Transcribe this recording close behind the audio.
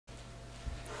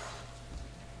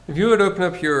If you would open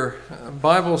up your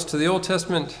Bibles to the Old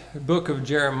Testament book of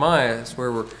Jeremiah, it's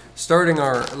where we're starting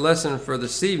our lesson for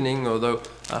this evening, although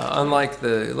unlike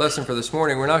the lesson for this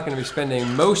morning, we're not going to be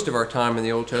spending most of our time in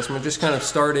the Old Testament, just kind of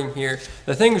starting here.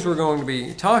 The things we're going to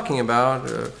be talking about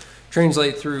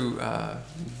translate through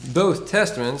both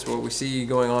Testaments, what we see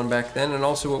going on back then and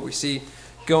also what we see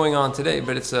going on today.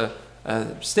 But it's a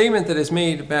statement that is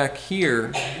made back here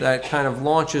that kind of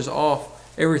launches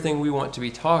off everything we want to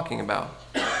be talking about.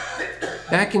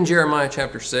 Back in Jeremiah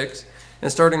chapter 6,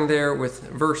 and starting there with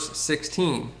verse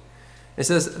 16, it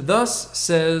says, "Thus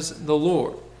says the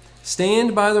Lord,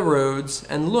 stand by the roads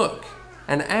and look,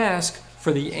 and ask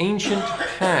for the ancient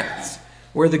paths,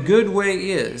 where the good way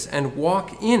is, and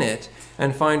walk in it,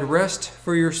 and find rest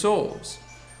for your souls.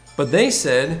 But they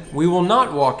said, we will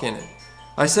not walk in it.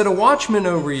 I set a watchman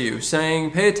over you,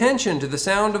 saying, pay attention to the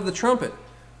sound of the trumpet.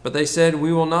 But they said,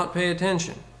 we will not pay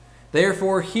attention.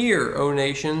 Therefore hear, O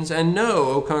nations, and know,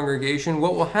 O congregation,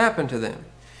 what will happen to them.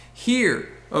 Hear,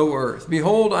 O earth,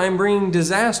 behold, I am bringing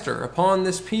disaster upon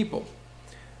this people,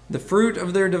 the fruit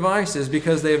of their devices,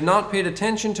 because they have not paid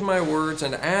attention to my words,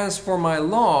 and as for my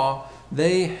law,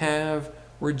 they have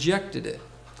rejected it."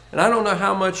 And I don't know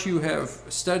how much you have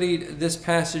studied this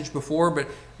passage before, but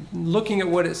looking at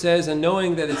what it says and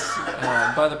knowing that it's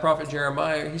by the prophet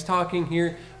Jeremiah, he's talking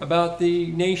here about the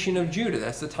nation of Judah.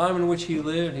 That's the time in which he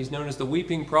lived. He's known as the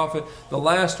weeping prophet, the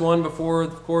last one before,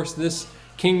 of course, this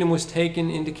kingdom was taken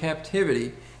into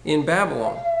captivity in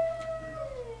Babylon.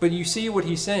 But you see what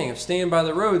he's saying, of stand by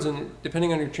the roads, and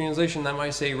depending on your translation, that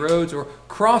might say roads or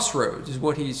crossroads is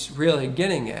what he's really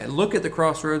getting at. Look at the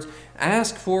crossroads,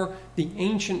 ask for the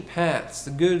ancient paths,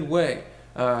 the good way.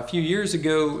 A few years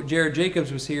ago, Jared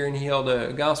Jacobs was here and he held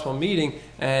a gospel meeting,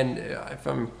 and if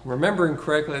I'm remembering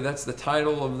correctly, that's the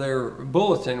title of their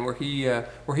bulletin where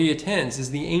he attends, is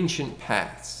the ancient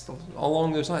paths,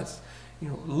 along those lines. You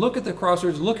know, look at the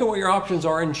crossroads, look at what your options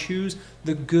are, and choose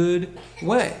the good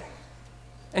way.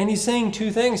 And he's saying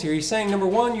two things here. He's saying, number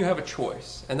one, you have a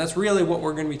choice. And that's really what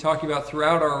we're going to be talking about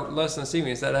throughout our lesson this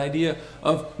evening. It's that idea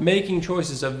of making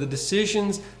choices, of the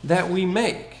decisions that we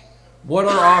make. What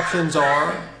our options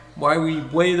are, why we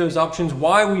weigh those options,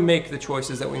 why we make the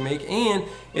choices that we make. And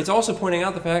it's also pointing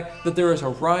out the fact that there is a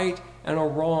right and a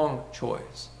wrong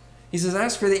choice. He says,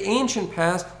 ask for the ancient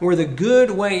paths where the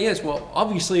good way is. Well,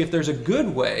 obviously, if there's a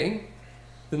good way,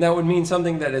 then that would mean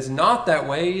something that is not that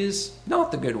way is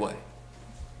not the good way.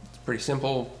 Pretty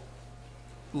simple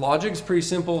logic, it's pretty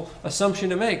simple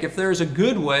assumption to make. If there's a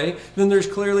good way, then there's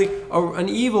clearly an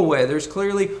evil way. There's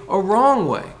clearly a wrong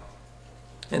way.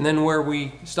 And then where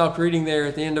we stopped reading there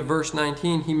at the end of verse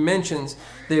 19, he mentions,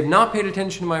 they have not paid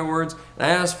attention to my words, and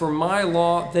as for my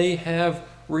law, they have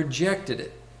rejected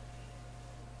it.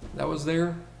 That was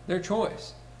their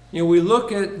choice. You know, we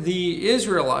look at the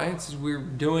Israelites, as we're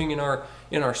doing in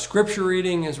our scripture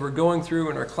reading, as we're going through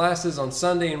in our classes on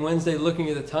Sunday and Wednesday, looking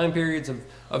at the time periods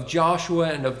of Joshua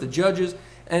and of the judges.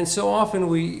 And so often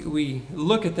we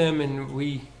look at them and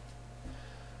we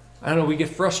get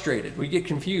frustrated. We get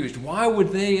confused. Why would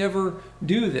they ever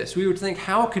do this? We would think,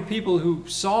 how could people who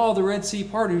saw the Red Sea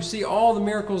part, who see all the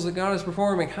miracles that God is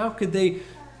performing, how could they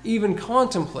even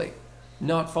contemplate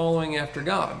not following after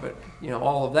God? But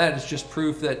all of that is just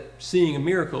proof that seeing a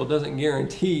miracle doesn't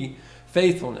guarantee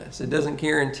faithfulness. It doesn't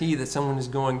guarantee that someone is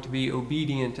going to be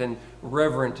obedient and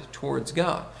reverent towards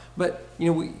God. But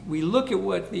we look at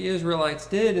what the Israelites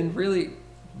did, and really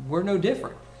we're no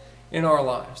different in our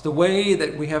lives. The way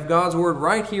that we have God's word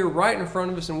right here, right in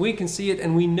front of us, and we can see it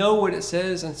and we know what it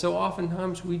says, and so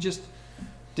oftentimes we just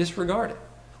disregard it.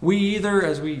 We either,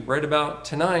 as we read about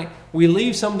tonight, we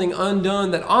leave something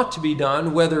undone that ought to be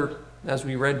done, whether, as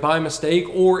we read, by mistake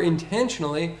or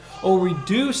intentionally, or we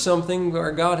do something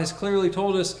where God has clearly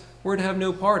told us we're to have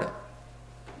no part of.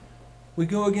 We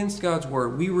go against God's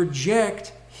word. We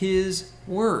reject his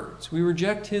words. We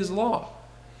reject his law.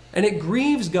 And it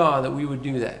grieves God that we would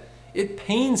do that. It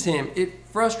pains him. It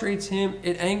frustrates him.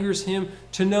 It angers him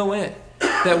to no end.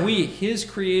 That we, his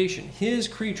creation, his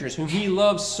creatures, whom he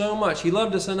loves so much, he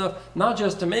loved us enough not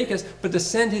just to make us, but to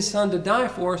send his son to die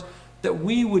for us, that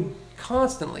we would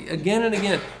constantly, again and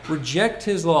again, reject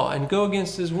his law and go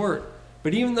against his word.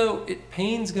 But even though it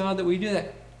pains God that we do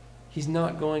that, he's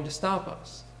not going to stop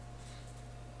us.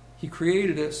 He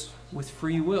created us with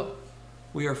free will.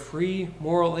 We are free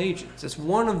moral agents. It's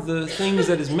one of the things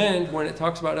that is meant when it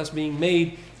talks about us being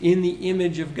made in the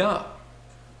image of God.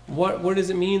 What does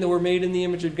it mean that we're made in the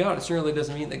image of God? It certainly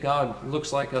doesn't mean that God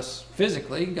looks like us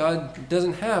physically. God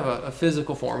doesn't have a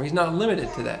physical form. He's not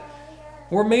limited to that.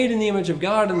 We're made in the image of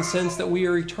God in the sense that we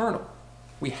are eternal.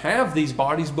 We have these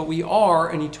bodies, but we are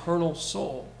an eternal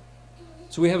soul.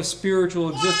 So we have a spiritual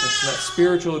existence, and that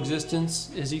spiritual existence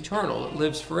is eternal. It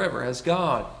lives forever, as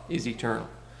God is eternal.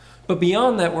 But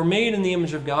beyond that, we're made in the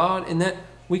image of God in that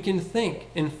we can think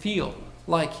and feel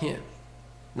like Him.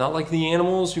 Not like the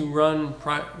animals who run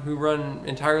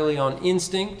entirely on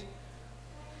instinct.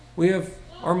 We have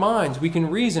our minds. We can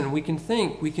reason. We can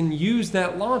think. We can use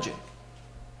that logic.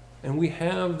 And we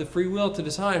have the free will to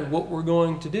decide what we're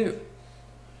going to do.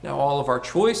 Now, all of our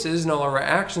choices and all of our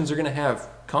actions are going to have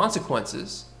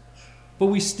consequences, but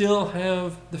we still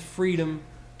have the freedom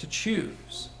to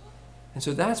choose. And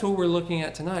so that's what we're looking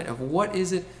at tonight, of what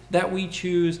is it that we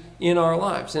choose in our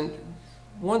lives. And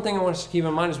one thing I want us to keep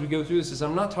in mind as we go through this is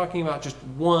I'm not talking about just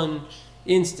one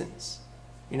instance.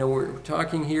 We're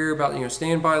talking here about,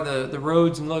 stand by the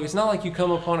roads and look. It's not like you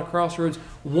come upon a crossroads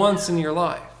once in your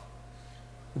life.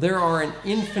 There are an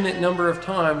infinite number of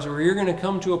times where you're going to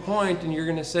come to a point and you're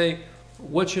going to say,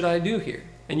 what should I do here?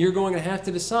 And you're going to have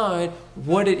to decide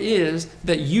what it is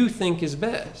that you think is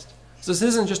best. So this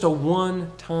isn't just a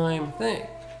one-time thing.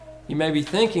 You may be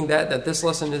thinking that this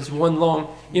lesson is one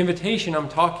long invitation. I'm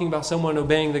talking about someone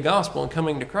obeying the gospel and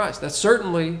coming to Christ. That's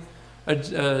certainly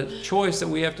a choice that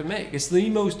we have to make. It's the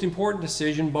most important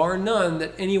decision, bar none,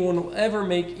 that anyone will ever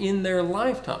make in their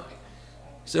lifetime.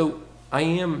 So I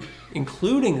am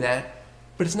including that,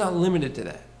 but it's not limited to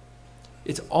that.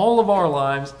 It's all of our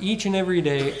lives, each and every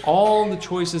day, all the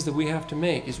choices that we have to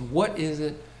make is what is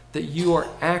it that you are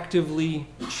actively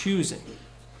choosing.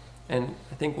 And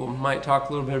I think we might talk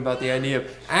a little bit about the idea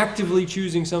of actively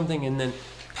choosing something and then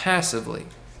passively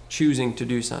choosing to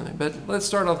do something. But let's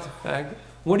start off the fact,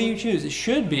 what do you choose? It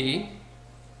should be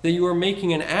that you are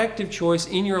making an active choice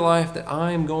in your life that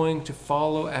I am going to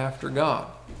follow after God.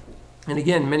 And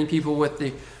again, many people with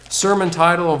the sermon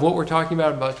title of what we're talking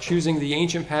about choosing the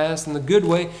ancient past and the good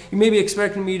way, you may be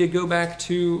expecting me to go back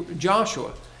to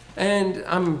Joshua. And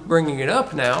I'm bringing it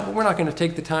up now, but we're not going to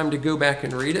take the time to go back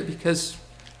and read it because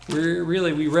we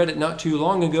read it not too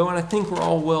long ago, and I think we're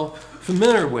all well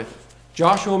familiar with it.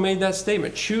 Joshua made that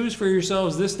statement, choose for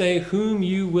yourselves this day whom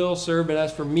you will serve, but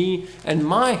as for me and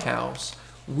my house,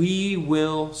 we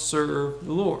will serve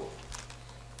the Lord.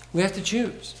 We have to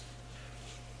choose.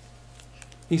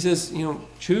 He says,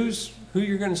 choose who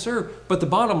you're going to serve. But the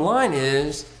bottom line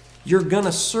is you're going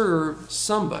to serve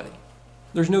somebody.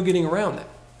 There's no getting around that.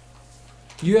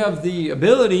 You have the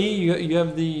ability, you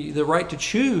have the right to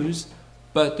choose,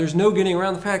 but there's no getting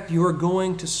around the fact you are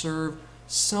going to serve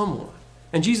someone.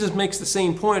 And Jesus makes the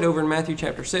same point over in Matthew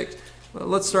chapter 6.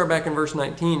 Let's start back in verse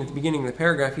 19 at the beginning of the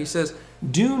paragraph. He says,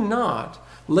 do not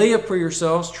lay up for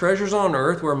yourselves treasures on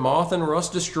earth where moth and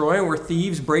rust destroy and where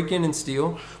thieves break in and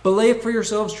steal, but lay up for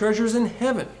yourselves treasures in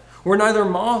heaven where neither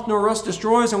moth nor rust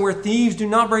destroys and where thieves do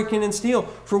not break in and steal.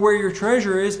 For where your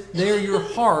treasure is, there your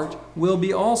heart will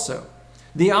be also.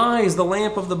 The eye is the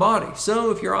lamp of the body.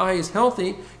 So if your eye is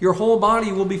healthy, your whole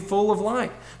body will be full of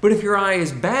light. But if your eye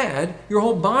is bad, your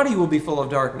whole body will be full of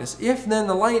darkness. If then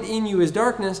the light in you is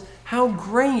darkness, how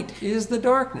great is the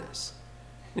darkness?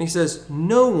 And he says,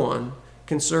 no one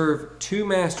can serve two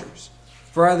masters.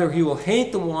 For either he will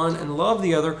hate the one and love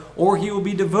the other, or he will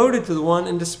be devoted to the one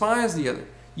and despise the other.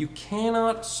 You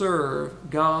cannot serve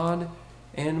God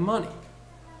and money.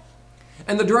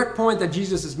 And the direct point that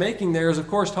Jesus is making there is, of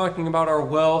course, talking about our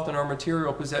wealth and our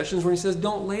material possessions, when he says,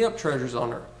 don't lay up treasures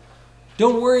on earth.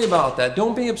 Don't worry about that.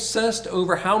 Don't be obsessed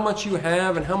over how much you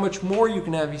have and how much more you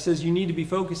can have. He says you need to be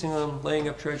focusing on laying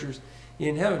up treasures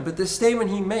in heaven. But this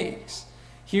statement he makes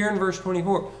here in verse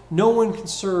 24, no one can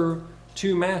serve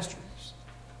two masters.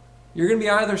 You're going to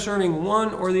be either serving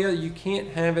one or the other. You can't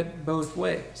have it both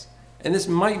ways. And this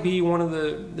might be one of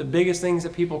the biggest things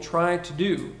that people try to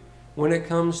do when it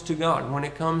comes to God, when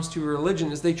it comes to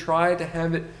religion, is they try to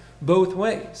have it both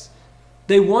ways.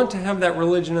 They want to have that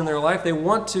religion in their life. They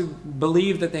want to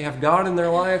believe that they have God in their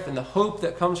life and the hope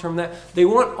that comes from that. They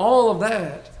want all of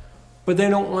that, but they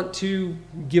don't want to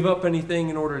give up anything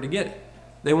in order to get it.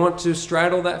 They want to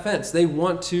straddle that fence. They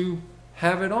want to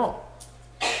have it all.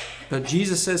 But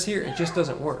Jesus says here, it just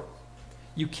doesn't work.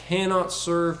 You cannot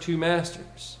serve two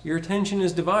masters. Your attention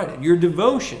is divided. Your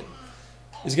devotion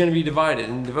is going to be divided.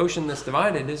 And devotion that's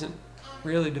divided isn't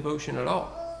really devotion at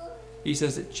all. He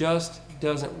says it just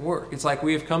doesn't work. It's like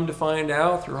we have come to find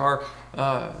out through our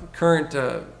current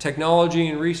technology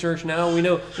and research now. We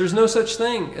know there's no such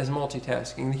thing as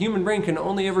multitasking. The human brain can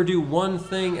only ever do one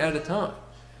thing at a time.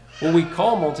 What we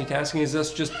call multitasking is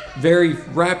us just very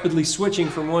rapidly switching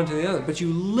from one to the other. But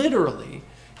you literally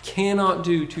cannot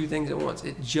do two things at once.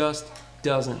 It just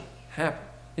doesn't happen.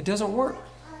 It doesn't work.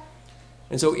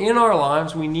 And so in our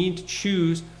lives, we need to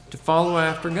choose to follow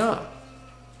after God,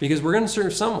 because we're going to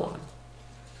serve someone,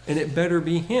 and it better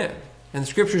be Him. And the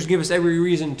Scriptures give us every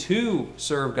reason to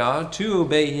serve God, to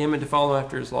obey Him, and to follow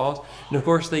after His laws. And of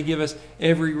course, they give us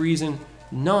every reason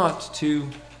not to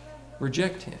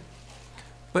reject Him.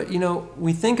 But,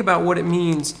 we think about what it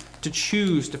means to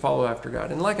choose to follow after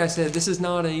God. And like I said, this is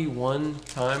not a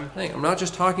one-time thing. I'm not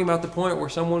just talking about the point where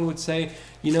someone would say,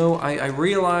 I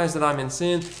realize that I'm in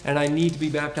sin and I need to be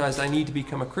baptized, I need to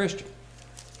become a Christian.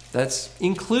 That's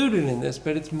included in this,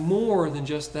 but it's more than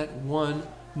just that one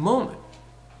moment.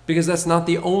 Because that's not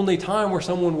the only time where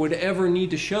someone would ever need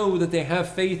to show that they have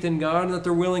faith in God and that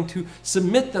they're willing to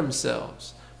submit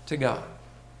themselves to God.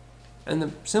 And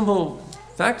the simple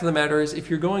fact of the matter is, if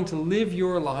you're going to live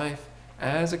your life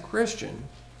as a Christian,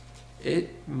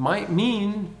 it might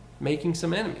mean making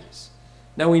some enemies.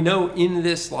 Now we know in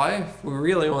this life we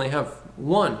really only have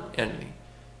one enemy,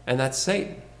 and that's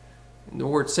Satan. And the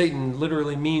word Satan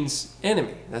literally means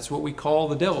enemy. That's what we call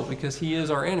the devil, because he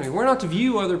is our enemy. We're not to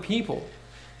view other people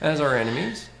as our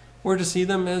enemies. We're to see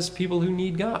them as people who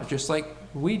need God, just like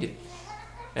we did.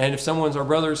 And if someone's our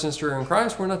brother or sister in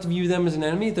Christ, we're not to view them as an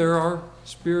enemy. They're our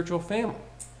spiritual family.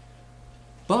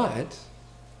 But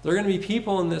there are going to be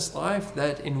people in this life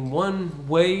that in one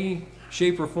way,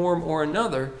 shape, or form or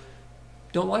another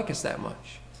don't like us that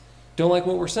much. Don't like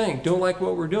what we're saying. Don't like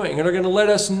what we're doing. And are going to let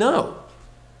us know.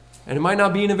 And it might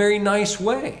not be in a very nice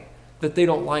way that they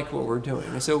don't like what we're doing.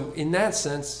 And so in that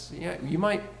sense, you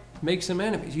might make some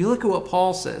enemies. You look at what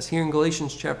Paul says here in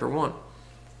Galatians chapter 1.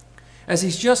 As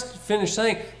he's just finished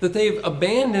saying that they've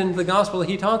abandoned the gospel that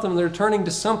he taught them, they're turning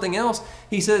to something else.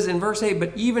 He says in verse 8,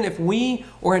 "But even if we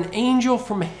or an angel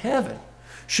from heaven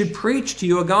should preach to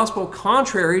you a gospel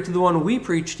contrary to the one we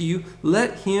preach to you,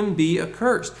 let him be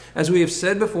accursed. As we have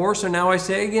said before, so now I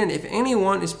say again, if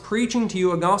anyone is preaching to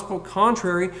you a gospel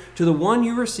contrary to the one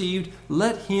you received,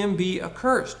 let him be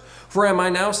accursed. For am I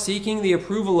now seeking the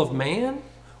approval of man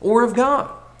or of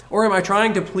God? Or am I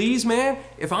trying to please man?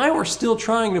 If I were still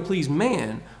trying to please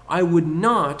man, I would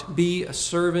not be a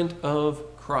servant of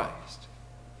Christ."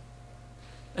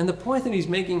 And the point that he's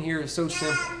making here is so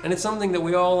simple, and it's something that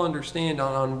we all understand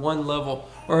on one level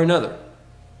or another.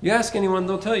 You ask anyone,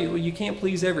 they'll tell you, well, you can't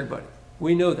please everybody.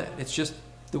 We know that. It's just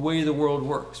the way the world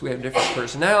works. We have different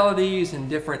personalities and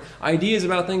different ideas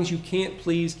about things. You can't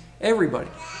please everybody.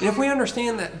 And if we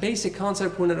understand that basic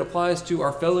concept when it applies to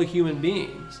our fellow human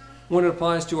beings, when it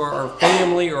applies to our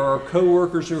family or our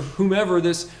co-workers or whomever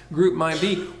this group might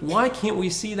be, why can't we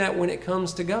see that when it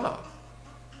comes to God?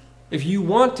 If you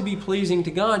want to be pleasing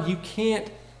to God, you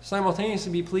can't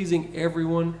simultaneously be pleasing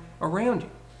everyone around you.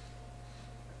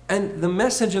 And the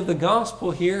message of the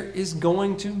gospel here is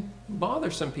going to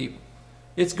bother some people.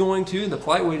 It's going to, the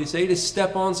polite way to say it is,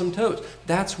 step on some toes.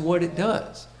 That's what it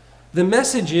does. The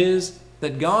message is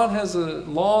that God has a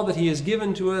law that He has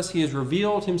given to us. He has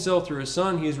revealed Himself through His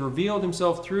Son. He has revealed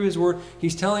Himself through His Word.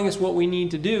 He's telling us what we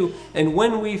need to do. And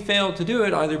when we fail to do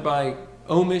it, either by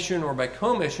omission or by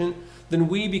commission, then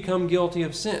we become guilty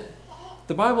of sin.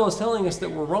 The Bible is telling us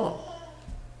that we're wrong.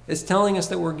 It's telling us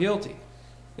that we're guilty.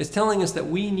 It's telling us that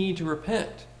we need to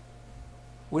repent.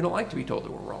 We don't like to be told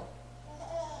that we're wrong.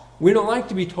 We don't like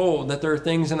to be told that there are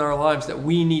things in our lives that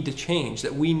we need to change,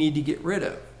 that we need to get rid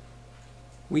of.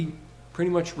 We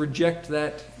pretty much reject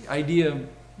that idea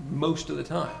most of the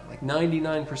time, like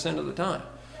 99% of the time.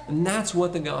 And that's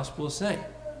what the gospel is saying.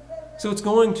 So it's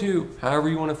going to, however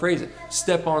you want to phrase it,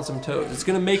 step on some toes. It's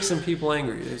going to make some people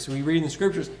angry. As we read in the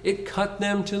scriptures, it cut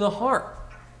them to the heart.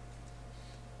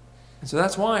 And so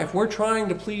that's why if we're trying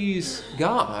to please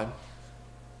God,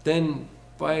 then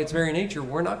by its very nature,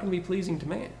 we're not going to be pleasing to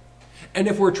man. And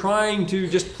if we're trying to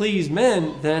just please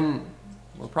men, then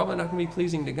we're probably not going to be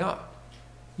pleasing to God.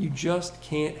 You just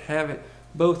can't have it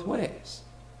both ways.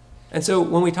 And so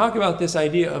when we talk about this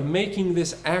idea of making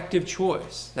this active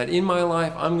choice, that in my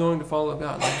life I'm going to follow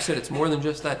God, like I said, it's more than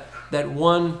just that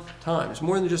one time. It's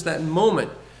more than just that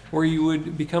moment where you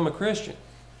would become a Christian.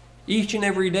 Each and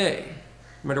every day,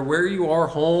 no matter where you are,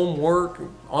 home, work,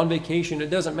 on vacation, it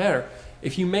doesn't matter.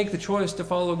 If you make the choice to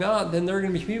follow God, then there are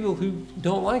going to be people who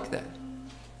don't like that.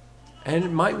 And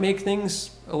it might make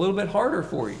things a little bit harder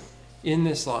for you in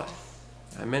this life.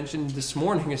 I mentioned this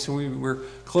morning as we were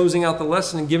closing out the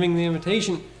lesson and giving the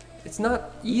invitation, it's not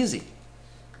easy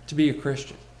to be a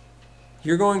Christian.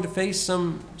 You're going to face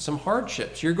some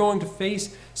hardships. You're going to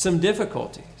face some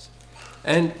difficulties.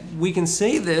 And we can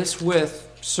say this with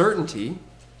certainty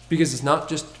because it's not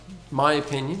just my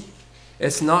opinion.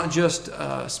 It's not just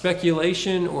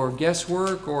speculation or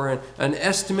guesswork or an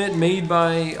estimate made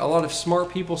by a lot of smart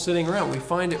people sitting around. We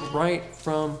find it right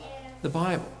from the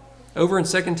Bible. Over in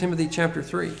 2 Timothy chapter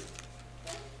 3.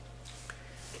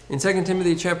 In 2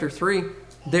 Timothy chapter 3,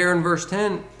 there in verse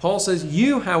 10, Paul says,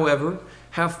 "You, however,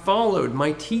 have followed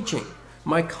my teaching,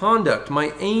 my conduct,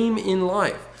 my aim in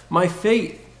life, my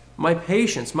faith, my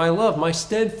patience, my love, my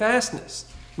steadfastness,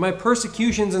 my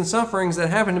persecutions and sufferings that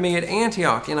happened to me at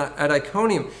Antioch and at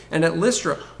Iconium and at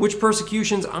Lystra, which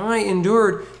persecutions I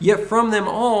endured, yet from them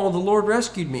all the Lord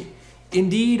rescued me.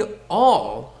 Indeed,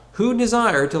 all who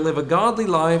desire to live a godly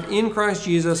life in Christ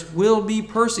Jesus will be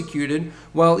persecuted,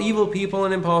 while evil people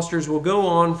and impostors will go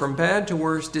on from bad to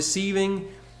worse, deceiving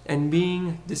and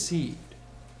being deceived."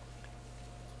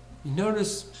 You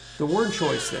notice the word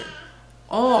choice there.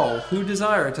 All who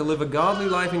desire to live a godly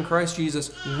life in Christ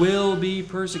Jesus will be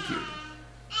persecuted.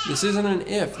 This isn't an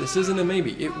if, this isn't a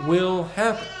maybe. It will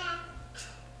happen.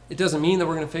 It doesn't mean that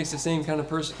we're going to face the same kind of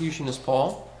persecution as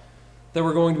Paul, that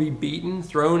we're going to be beaten,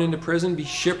 thrown into prison, be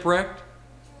shipwrecked.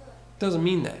 It doesn't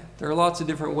mean that. There are lots of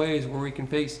different ways where we can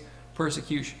face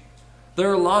persecution. There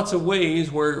are lots of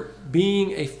ways where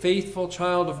being a faithful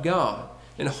child of God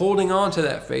and holding on to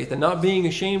that faith and not being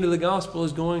ashamed of the gospel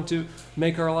is going to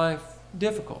make our life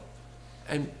difficult.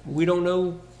 And we don't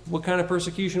know what kind of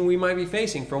persecution we might be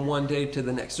facing from one day to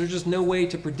the next. There's just no way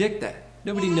to predict that.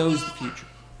 Nobody knows the future.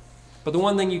 But the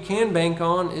one thing you can bank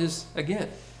on is, again,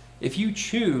 if you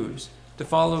choose to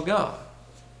follow God,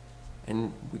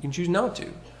 and we can choose not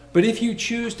to, but if you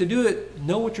choose to do it,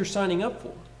 know what you're signing up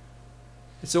for.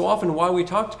 It's so often why we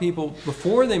talk to people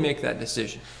before they make that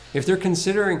decision. If they're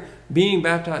considering being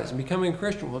baptized and becoming a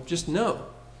Christian, well, just know,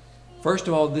 first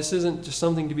of all, this isn't just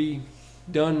something to be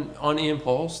done on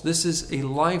impulse. This is a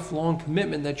lifelong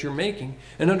commitment that you're making,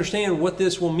 and understand what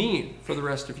this will mean for the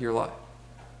rest of your life.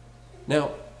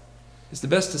 Now, it's the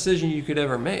best decision you could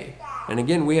ever make. And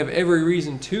again, we have every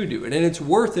reason to do it, and it's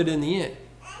worth it in the end.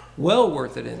 Well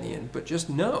worth it in the end. But just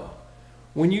know,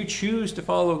 when you choose to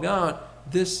follow God,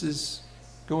 this is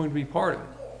going to be part of it.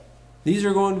 These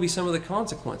are going to be some of the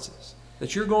consequences,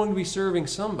 that you're going to be serving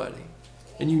somebody.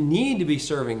 And you need to be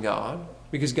serving God,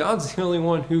 because God's the only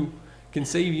one who can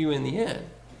save you in the end.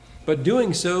 But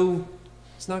doing so,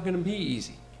 it's not going to be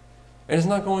easy. And it's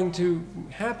not going to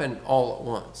happen all at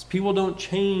once. People don't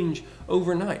change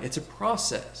overnight. It's a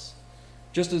process.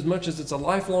 Just as much as it's a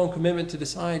lifelong commitment to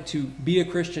decide to be a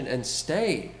Christian and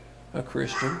stay a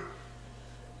Christian,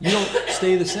 you don't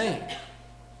stay the same.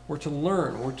 We're to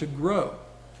learn, we're to grow.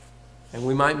 And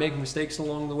we might make mistakes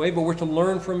along the way, but we're to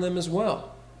learn from them as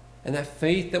well. And that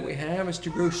faith that we have is to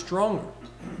grow stronger,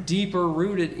 deeper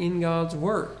rooted in God's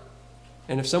Word.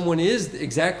 And if someone is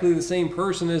exactly the same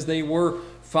person as they were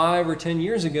 5 or 10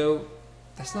 years ago,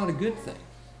 that's not a good thing.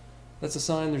 That's a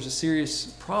sign there's a serious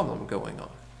problem going on.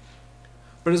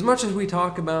 But as much as we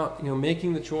talk about,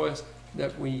 making the choice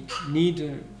that we need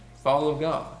to follow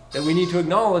God, that we need to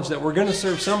acknowledge that we're going to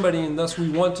serve somebody and thus we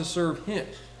want to serve Him,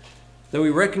 that we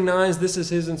recognize this is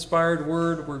His inspired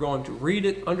Word, we're going to read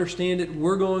it, understand it,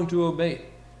 we're going to obey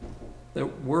it,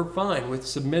 that we're fine with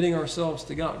submitting ourselves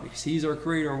to God because He's our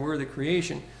Creator and we're the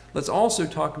creation. Let's also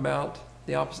talk about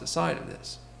the opposite side of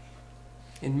this,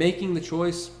 in making the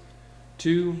choice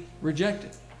to reject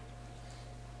it.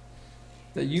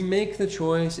 That you make the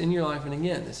choice in your life, and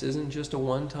again, this isn't just a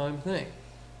one-time thing.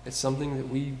 It's something that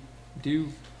we do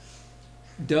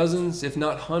dozens, if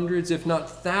not hundreds, if not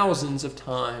thousands of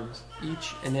times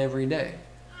each and every day,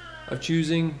 of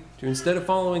choosing to, instead of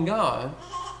following God,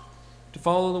 to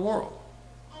follow the world.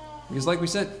 Because like we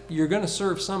said, you're going to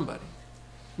serve somebody.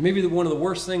 Maybe one of the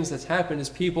worst things that's happened is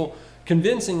people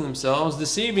convincing themselves,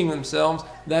 deceiving themselves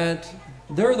that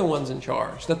they're the ones in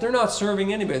charge, that they're not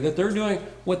serving anybody, that they're doing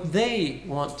what they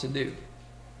want to do.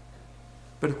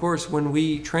 But of course, when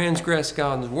we transgress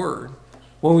God's Word,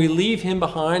 when we leave Him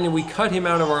behind and we cut Him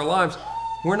out of our lives,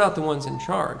 we're not the ones in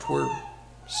charge. We're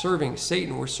serving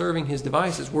Satan. We're serving his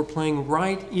devices. We're playing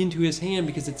right into his hand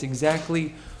because it's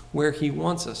exactly where he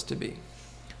wants us to be.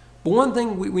 But one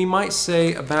thing we might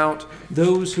say about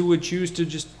those who would choose to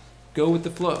just go with the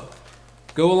flow,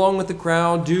 go along with the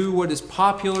crowd, do what is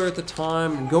popular at the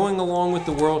time, and going along with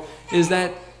the world, is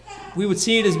that we would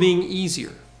see it as being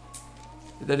easier.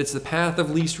 That it's the path of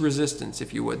least resistance,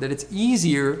 if you would. That it's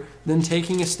easier than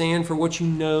taking a stand for what you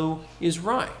know is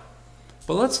right.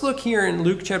 But let's look here in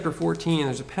Luke chapter 14.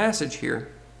 There's a passage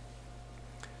here.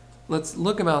 Let's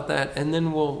look about that, and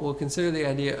then we'll consider the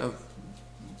idea of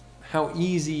how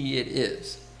easy it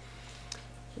is.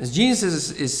 As Jesus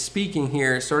is speaking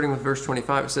here, starting with verse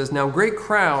 25, it says, "Now great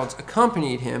crowds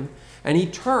accompanied him, and he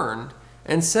turned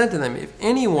and said to them, 'If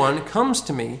anyone comes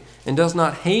to me and does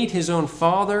not hate his own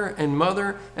father and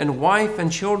mother and wife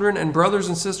and children and brothers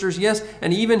and sisters, yes,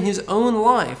 and even his own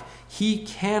life, he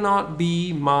cannot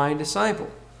be my disciple.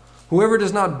 Whoever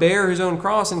does not bear his own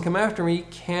cross and come after me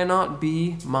cannot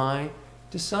be my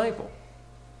disciple.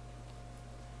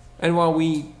 And while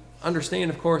we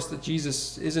understand, of course, that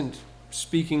Jesus isn't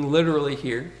speaking literally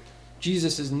here,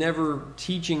 Jesus is never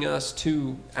teaching us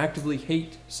to actively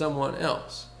hate someone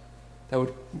else. That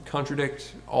would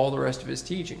contradict all the rest of his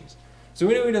teachings. So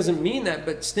we know he doesn't mean that,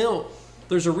 but still,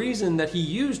 there's a reason that he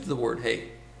used the word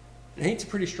hate. And hate's a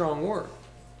pretty strong word.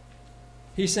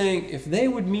 He's saying, if they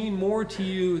would mean more to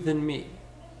you than me,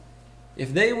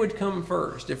 if they would come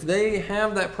first, if they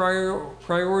have that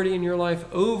priority in your life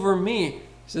over me, he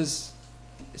says,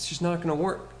 it's just not going to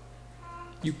work.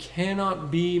 You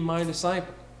cannot be my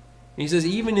disciple. And he says,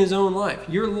 even his own life,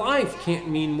 your life can't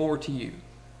mean more to you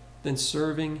than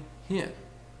serving him.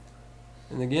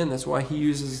 And again, that's why he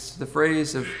uses the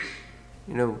phrase of,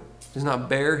 does not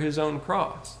bear his own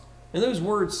cross. And those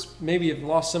words maybe have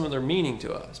lost some of their meaning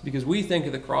to us, because we think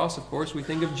of the cross, of course, we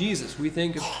think of Jesus, we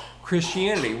think of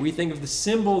Christianity, we think of the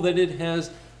symbol that it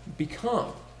has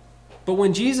become. But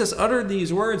when Jesus uttered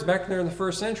these words back there in the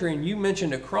first century, and you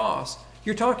mentioned a cross,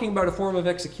 you're talking about a form of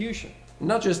execution.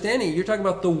 Not just any, you're talking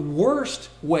about the worst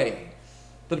way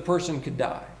that a person could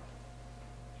die.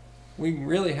 We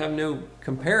really have no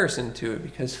comparison to it,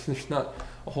 because there's not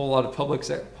a whole lot of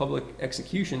public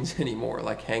executions anymore,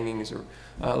 like hangings or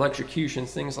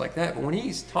electrocutions, things like that. But when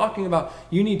he's talking about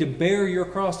you need to bear your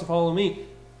cross to follow me,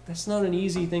 that's not an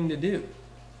easy thing to do.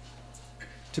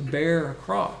 To bear a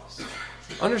cross.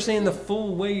 Understand the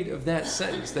full weight of that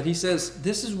sentence, that he says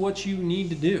this is what you need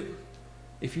to do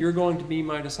if you're going to be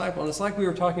my disciple. And it's like we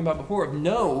were talking about before,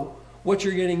 know what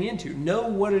you're getting into. Know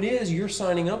what it is you're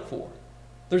signing up for.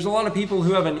 There's a lot of people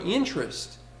who have an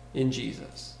interest in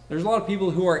Jesus. There's a lot of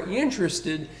people who are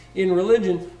interested in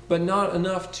religion, but not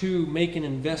enough to make an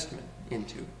investment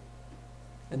into it.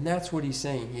 And that's what he's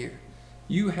saying here.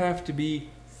 You have to be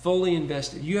fully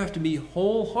invested. You have to be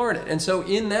wholehearted. And so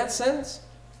in that sense,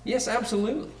 yes,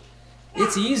 absolutely.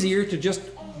 It's easier to just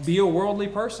be a worldly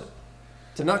person.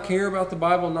 To not care about the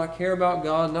Bible, not care about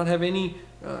God, not have any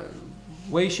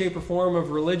way, shape, or form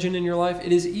of religion in your life.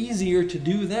 It is easier to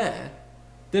do that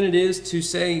than it is to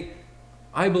say,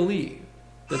 I believe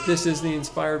that this is the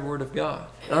inspired Word of God.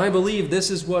 And I believe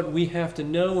this is what we have to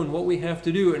know and what we have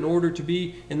to do in order to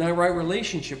be in that right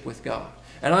relationship with God.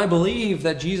 And I believe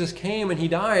that Jesus came and he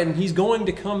died and he's going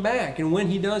to come back. And when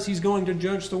he does, he's going to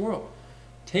judge the world.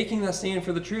 Taking that stand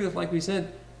for the truth, like we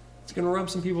said, it's going to rub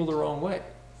some people the wrong way.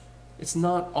 It's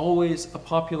not always a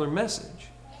popular message.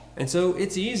 And so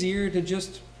it's easier to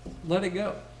just let it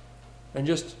go and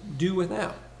just do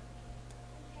without.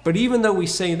 But even though we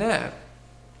say that,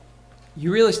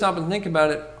 you really stop and think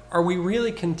about it, are we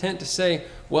really content to say,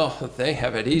 well, they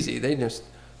have it easy, they just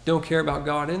don't care about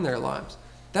God in their lives?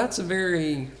 That's a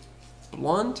very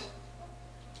blunt,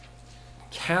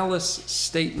 callous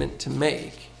statement to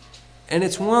make. And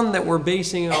it's one that we're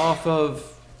basing off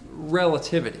of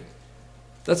relativity.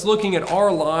 That's looking at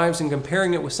our lives and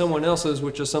comparing it with someone else's,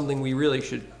 which is something we really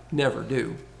should never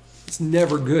do. It's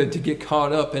never good to get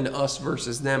caught up in us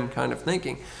versus them kind of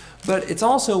thinking. But it's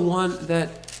also one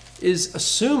that is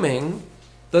assuming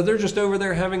that they're just over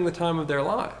there having the time of their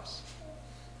lives.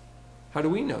 How do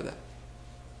we know that?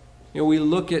 We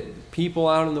look at people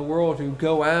out in the world who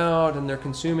go out and they're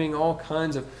consuming all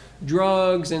kinds of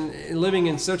drugs and living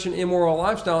in such an immoral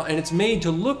lifestyle, and it's made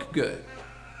to look good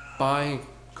by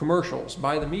commercials,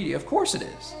 by the media. Of course it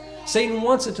is. Satan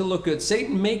wants it to look good.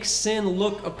 Satan makes sin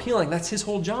look appealing. That's his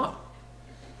whole job.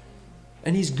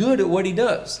 And he's good at what he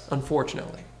does,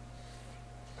 unfortunately.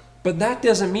 But that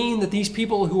doesn't mean that these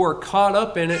people who are caught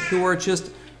up in it, who are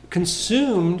just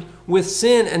consumed with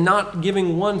sin and not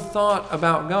giving one thought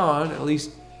about God, at least,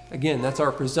 again, that's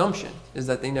our presumption, is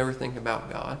that they never think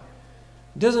about God,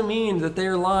 doesn't mean that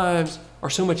their lives are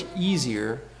so much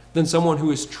easier than someone who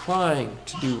is trying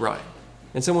to do right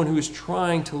and someone who is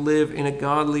trying to live in a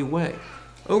godly way.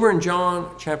 Over in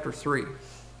John chapter 3.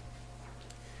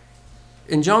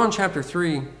 In John chapter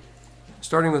 3,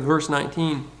 starting with verse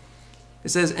 19, it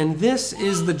says, "And this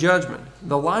is the judgment.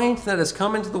 The light that has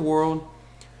come into the world,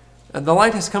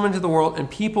 and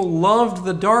people loved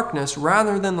the darkness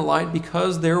rather than the light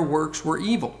because their works were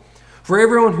evil. For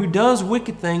everyone who does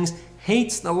wicked things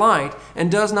hates the light and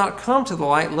does not come to the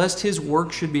light lest his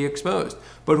work should be exposed.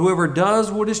 But whoever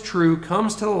does what is true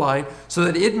comes to the light so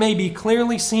that it may be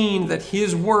clearly seen that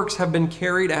his works have been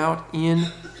carried out in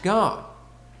God."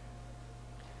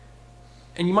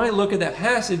 And you might look at that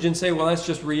passage and say, well, that's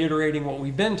just reiterating what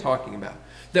we've been talking about.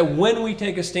 That when we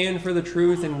take a stand for the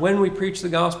truth and when we preach the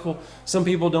gospel, some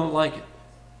people don't like it.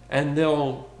 And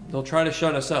they'll try to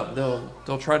shut us up.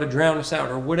 They'll try to drown us out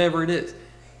or whatever it is.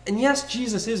 And yes,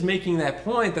 Jesus is making that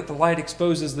point that the light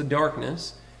exposes the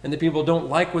darkness and that people don't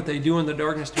like what they do in the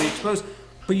darkness to be exposed.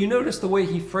 But you notice the way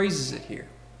he phrases it here.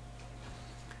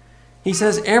 He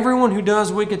says, everyone who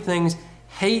does wicked things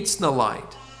hates the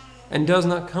light and does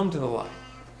not come to the light.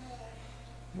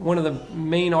 One of the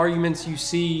main arguments you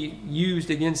see used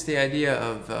against the idea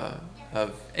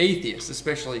of atheists,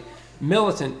 especially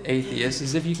militant atheists,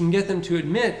 is if you can get them to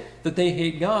admit that they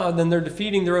hate God, then they're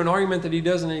defeating their own argument that he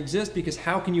doesn't exist, because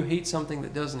how can you hate something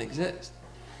that doesn't exist?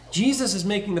 Jesus is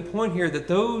making the point here that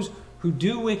those who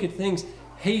do wicked things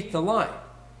hate the light.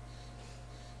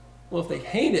 Well, if they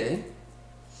hate it,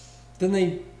 then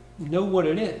they know what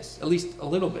it is, at least a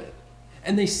little bit.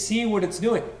 And they see what it's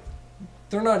doing.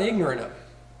 They're not ignorant of it.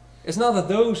 It's not that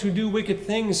those who do wicked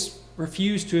things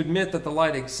refuse to admit that the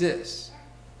light exists.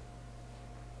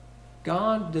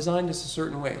 God designed us a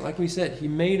certain way. Like we said, he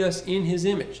made us in his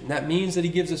image. And that means that he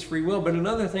gives us free will. But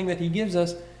another thing that he gives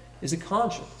us is a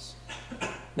conscience.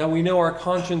 Now, we know our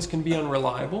conscience can be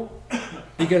unreliable,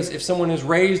 because if someone is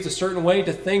raised a certain way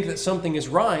to think that something is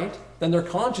right, then their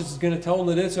conscience is going to tell them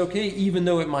that it's okay, even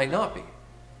though it might not be.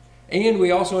 And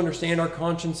we also understand our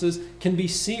consciences can be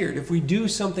seared. If we do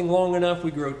something long enough,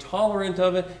 we grow tolerant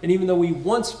of it, and even though we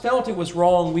once felt it was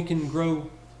wrong, we can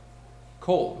grow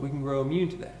cold. We can grow immune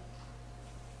to that.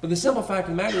 But the simple fact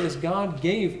of the matter is, God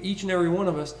gave each and every one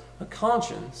of us a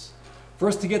conscience for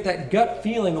us to get that gut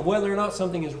feeling of whether or not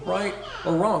something is right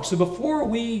or wrong. So before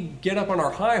we get up on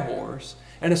our high horse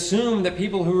and assume that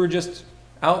people who are just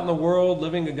out in the world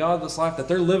living a godless life, that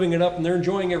they're living it up and they're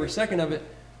enjoying every second of it,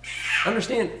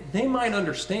 understand, they might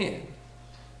understand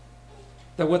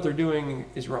that what they're doing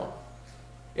is wrong.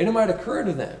 And it might occur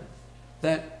to them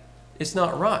that it's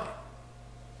not right.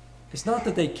 It's not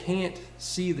that they can't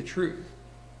see the truth.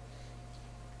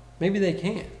 Maybe they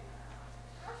can.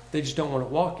 They just don't want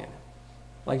to walk in it.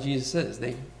 Like Jesus says,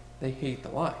 they hate the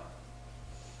light.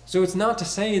 So it's not to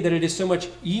say that it is so much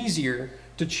easier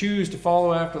to choose to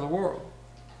follow after the world.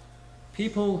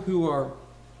 People who are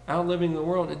outliving the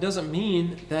world, it doesn't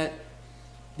mean that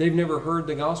they've never heard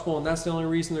the gospel and that's the only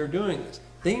reason they're doing this.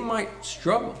 They might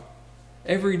struggle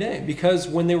every day because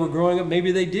when they were growing up,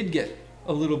 maybe they did get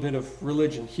a little bit of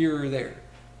religion here or there.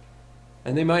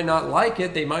 And they might not like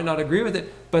it, they might not agree with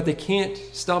it, but they can't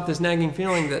stop this nagging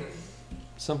feeling that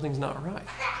something's not right.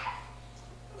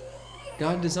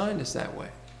 God designed us that way.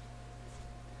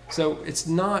 So it's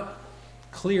not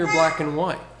clear black and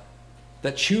white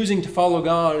that choosing to follow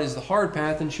God is the hard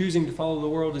path and choosing to follow the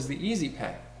world is the easy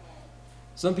path.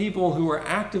 Some people who are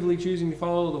actively choosing to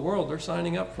follow the world, they're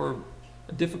signing up for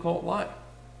a difficult life.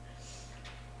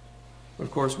 But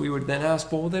of course, we would then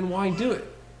ask, well, then why do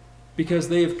it? Because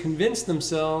they have convinced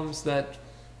themselves that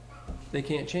they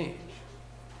can't change.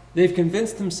 They've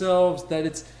convinced themselves that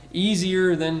it's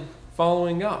easier than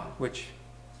following God, which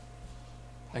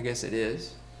I guess it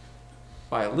is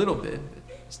by a little bit, but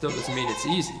it still doesn't mean it's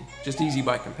easy, just easy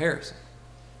by comparison.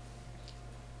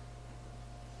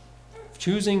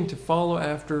 Choosing to follow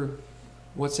after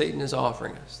what Satan is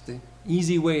offering us, the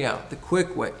easy way out, the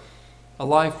quick way, a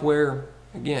life where,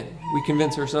 again, we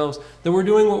convince ourselves that we're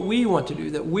doing what we want to do,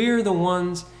 that we're the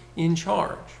ones in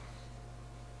charge.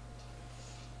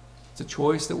 It's a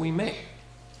choice that we make.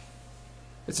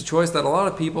 It's a choice that a lot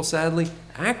of people, sadly,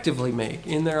 actively make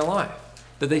in their life.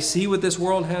 That they see what this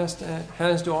world has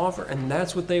to offer, and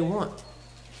that's what they want.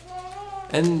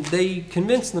 And they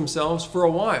convince themselves for a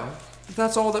while that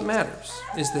that's all that matters,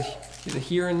 is the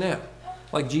here and now.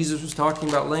 Like Jesus was talking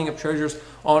about laying up treasures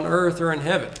on earth or in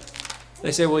heaven.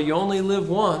 They say, well, you only live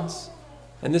once,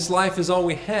 and this life is all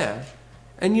we have.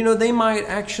 And they might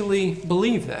actually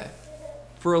believe that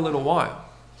for a little while.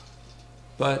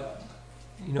 But,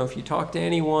 if you talk to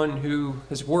anyone who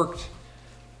has worked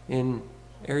in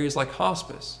areas like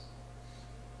hospice,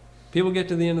 people get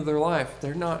to the end of their life,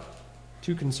 they're not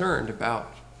too concerned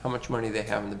about how much money they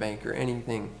have in the bank or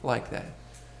anything like that.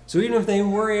 So even if they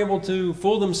were able to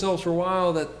fool themselves for a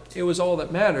while that it was all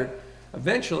that mattered,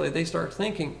 eventually they start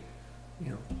thinking,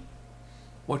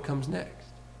 what comes next?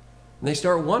 And they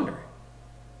start wondering.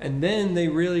 And then they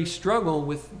really struggle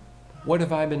with, what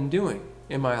have I been doing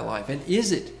in my life? And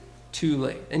is it too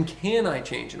late? And can I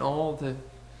change? And all the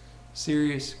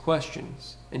serious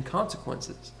questions and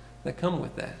consequences that come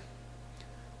with that.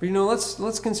 But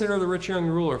let's consider the rich young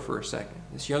ruler for a second.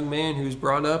 This young man who's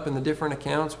brought up in the different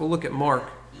accounts. We'll look at Mark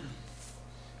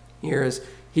here as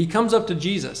he comes up to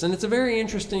Jesus. And it's a very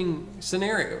interesting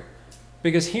scenario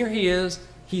because here he is.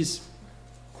 He's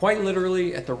quite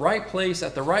literally at the right place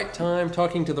at the right time,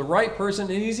 talking to the right person,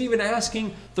 and he's even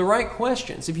asking the right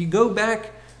questions. If you go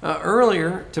back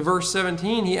earlier to verse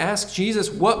 17, he asks Jesus,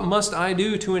 what must I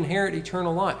do to inherit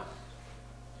eternal life?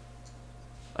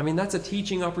 I mean, that's a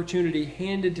teaching opportunity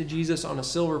handed to Jesus on a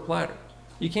silver platter.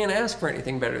 You can't ask for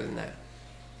anything better than that.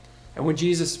 And when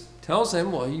Jesus tells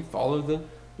him, well, you follow the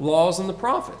laws and the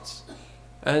prophets.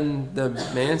 And the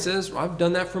man says, well, I've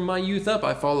done that from my youth up.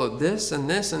 I followed this and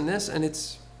this and this, and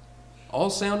it's all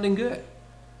sounding good.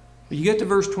 But you get to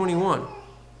verse 21.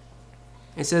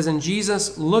 It says, and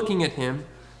Jesus, looking at him,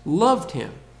 loved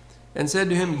him and said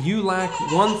to him, you lack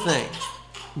one thing.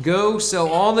 Go, sell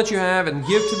all that you have and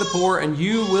give to the poor, and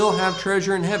you will have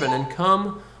treasure in heaven. And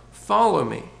come, follow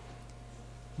me.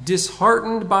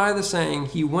 Disheartened by the saying,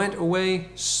 he went away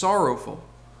sorrowful,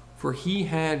 for he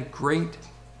had great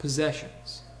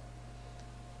possessions.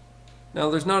 Now,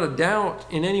 there's not a doubt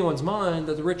in anyone's mind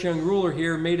that the rich young ruler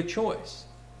here made a choice.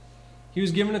 He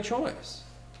was given a choice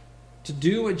to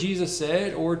do what Jesus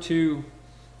said or to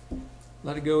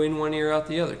let it go in one ear, out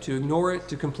the other, to ignore it,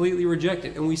 to completely reject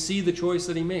it. And we see the choice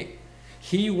that he made.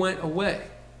 He went away.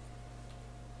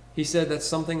 He said, that's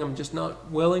something I'm just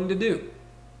not willing to do.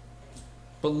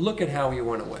 But look at how he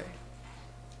went away.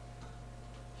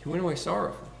 He went away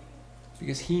sorrowful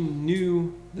because he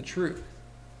knew the truth.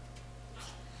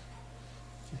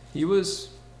 He was,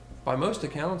 by most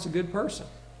accounts, a good person.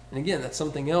 And again, that's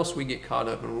something else we get caught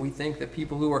up in. We think that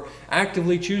people who are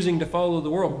actively choosing to follow the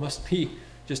world must be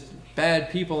just bad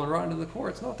people and rotten to the core.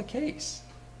 It's not the case.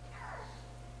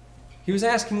 He was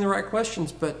asking the right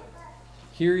questions, but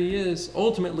here he is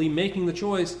ultimately making the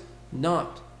choice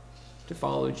not to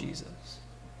follow Jesus.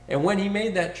 And when he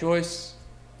made that choice,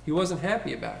 he wasn't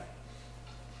happy about it.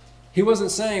 He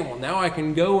wasn't saying, well, now I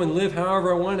can go and live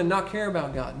however I want and not care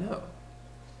about God. No.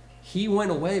 He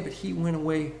went away, but he went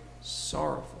away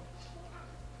sorrowful.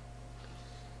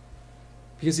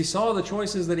 Because he saw the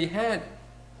choices that he had.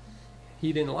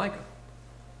 He didn't like them.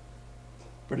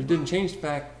 But it didn't change the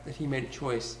fact that he made a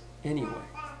choice anyway.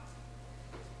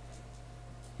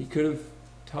 He could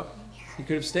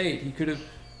have stayed. He could have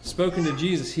spoken to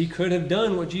Jesus. He could have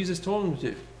done what Jesus told him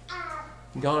to do.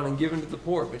 Gone and given to the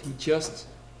poor. But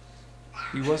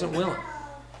he wasn't willing.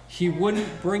 He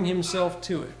wouldn't bring himself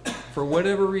to it for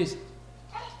whatever reason.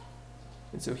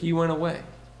 And so he went away.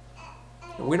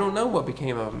 And we don't know what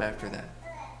became of him after that.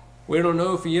 We don't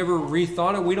know if he ever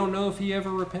rethought it. We don't know if he ever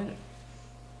repented.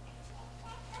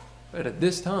 But at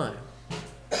this time,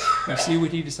 we see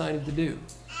what he decided to do.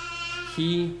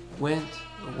 He went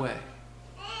away.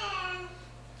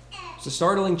 It's a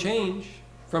startling change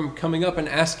from coming up and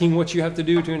asking what you have to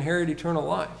do to inherit eternal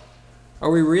life. Are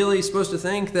we really supposed to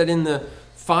think that in the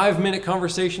 5-minute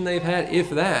conversation they've had, if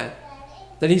that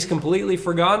he's completely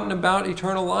forgotten about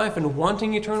eternal life and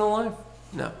wanting eternal life?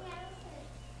 No.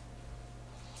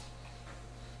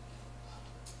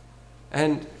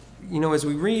 And, as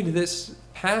we read this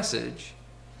passage,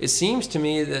 it seems to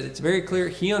me that it's very clear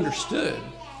he understood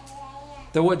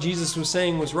that what Jesus was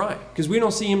saying was right. Because we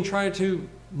don't see him try to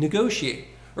negotiate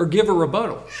or give a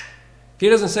rebuttal. He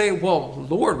doesn't say, well,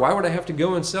 Lord, why would I have to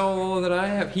go and sell all that I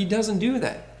have? He doesn't do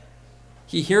that.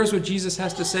 He hears what Jesus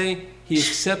has to say. He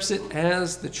accepts it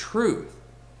as the truth.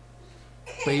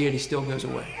 But yet he still goes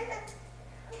away.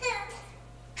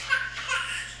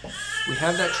 We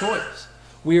have that choice.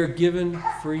 We are given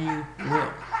free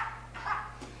will.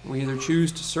 We either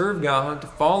choose to serve God, to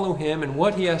follow him and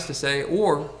what he has to say,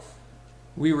 or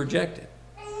we reject it.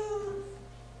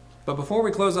 But before we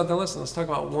close out the lesson, let's talk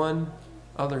about one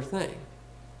other thing.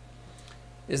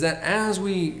 Is that as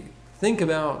we think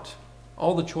about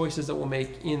all the choices that we'll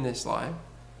make in this life,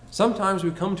 sometimes we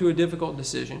come to a difficult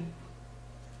decision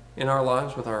in our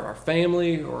lives with our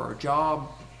family or our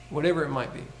job, whatever it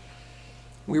might be.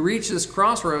 We reach this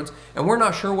crossroads and we're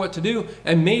not sure what to do,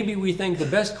 and maybe we think the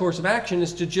best course of action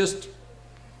is to just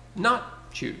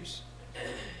not choose.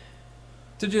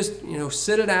 To just,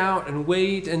 sit it out and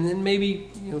wait, and then maybe,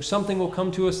 something will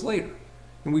come to us later.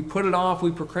 And we put it off,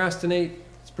 we procrastinate.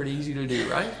 It's pretty easy to do,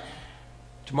 right?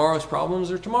 Tomorrow's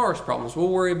problems are tomorrow's problems. We'll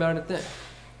worry about it then.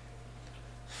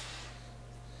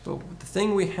 But the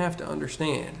thing we have to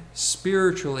understand,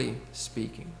 spiritually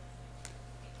speaking,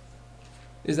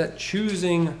 is that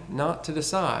choosing not to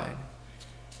decide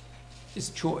is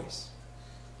a choice.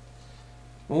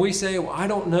 When we say, well, I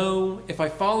don't know, if I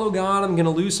follow God, I'm going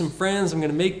to lose some friends, I'm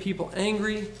going to make people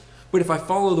angry. But if I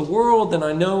follow the world, then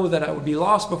I know that I would be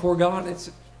lost before God.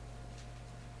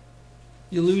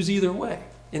 You lose either way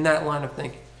in that line of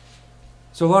thinking.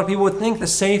 So a lot of people would think the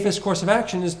safest course of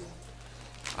action is,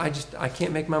 I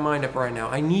can't make my mind up right now.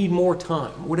 I need more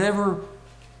time. Whatever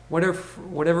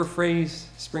phrase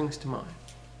springs to mind.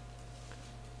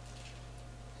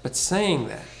 But saying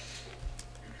that,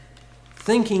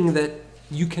 thinking that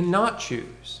you cannot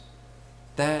choose,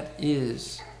 that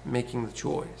is making the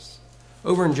choice.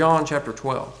 Over in John chapter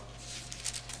 12,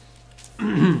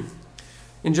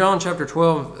 In John chapter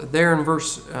 12, there in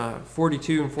verse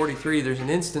 42 and 43, there's an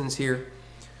instance here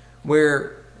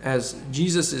where as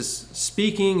Jesus is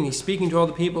speaking, and he's speaking to all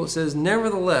the people, it says,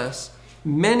 "Nevertheless,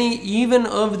 many even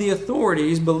of the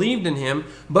authorities believed in him,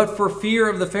 but for fear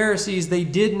of the Pharisees they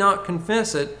did not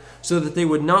confess it, so that they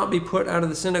would not be put out of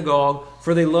the synagogue,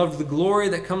 for they loved the glory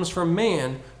that comes from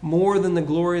man more than the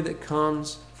glory that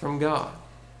comes from God."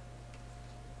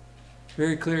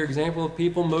 Very clear example of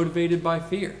people motivated by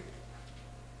fear.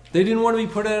 They didn't want to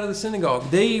be put out of the synagogue.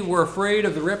 They were afraid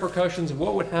of the repercussions of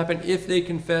what would happen if they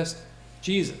confessed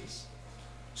Jesus.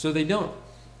 So they don't.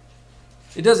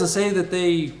 It doesn't say that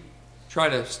they try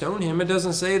to stone him. It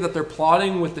doesn't say that they're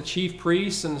plotting with the chief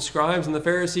priests and the scribes and the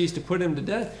Pharisees to put him to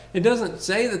death. It doesn't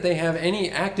say that they have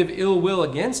any active ill will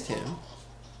against him.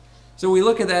 So we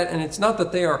look at that, and it's not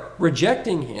that they are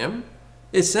rejecting him.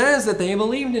 It says that they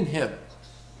believed in him.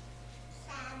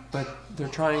 But they're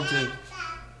trying to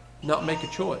not make a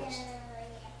choice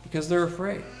because they're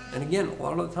afraid. And again, a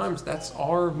lot of the times that's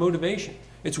our motivation.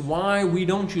 It's why we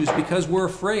don't choose, because we're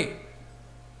afraid.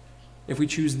 If we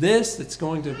choose this, it's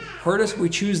going to hurt us. If we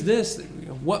choose this,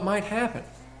 what might happen?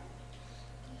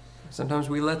 Sometimes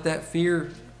we let that fear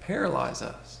paralyze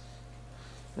us.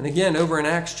 And again, over in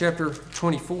Acts chapter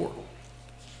 24,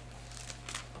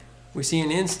 we see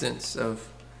an instance of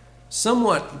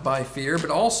somewhat by fear, but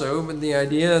also with the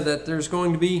idea that there's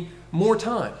going to be more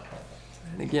time.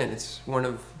 And again, it's one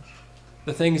of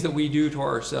the things that we do to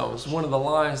ourselves. One of the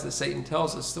lies that Satan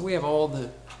tells us, that we have all the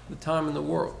time in the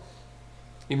world,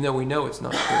 even though we know it's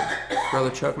not true. Brother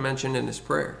Chuck mentioned in his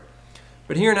prayer.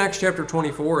 But here in Acts chapter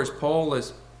 24, as Paul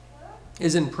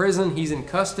is in prison, he's in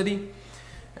custody,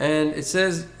 and it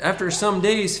says, after some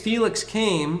days, Felix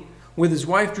came with his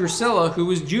wife Drusilla, who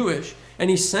was Jewish, and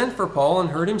he sent for Paul and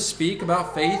heard him speak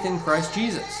about faith in Christ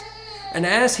Jesus. And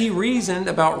as he reasoned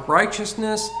about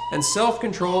righteousness and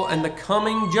self-control and the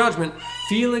coming judgment,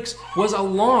 Felix was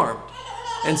alarmed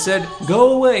and said,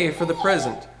 "Go away for the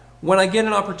present. When I get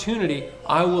an opportunity,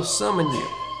 I will summon you."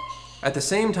 At the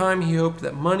same time, he hoped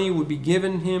that money would be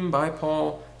given him by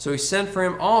Paul, so he sent for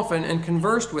him often and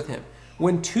conversed with him.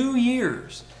 When 2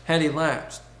 years had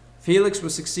elapsed, Felix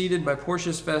was succeeded by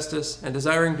Porcius Festus, and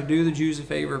desiring to do the Jews a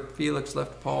favor, Felix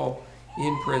left Paul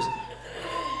in prison.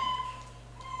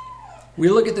 We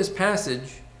look at this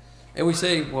passage and we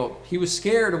say, well, he was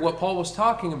scared of what Paul was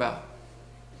talking about.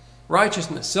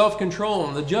 Righteousness, self-control,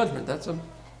 and the judgment. That's a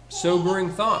sobering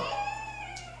thought.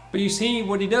 But you see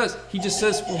what he does. He just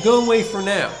says, well, go away for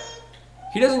now.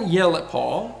 He doesn't yell at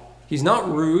Paul. He's not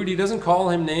rude. He doesn't call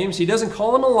him names. He doesn't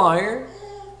call him a liar.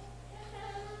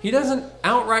 He doesn't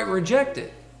outright reject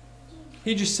it.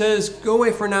 He just says, go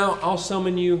away for now. I'll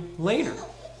summon you later.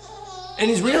 And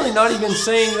he's really not even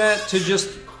saying that to just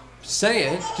say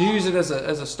it, to use it as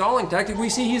a stalling tactic. We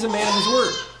see he's a man of his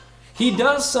word. He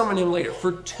does summon him later.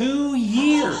 For 2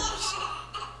 years,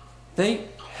 they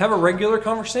have a regular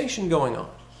conversation going on.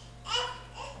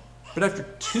 But after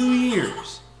 2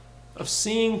 years of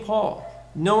seeing Paul,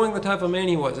 knowing the type of man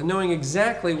he was, and knowing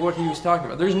exactly what he was talking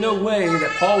about, there's no way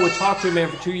that Paul would talk to a man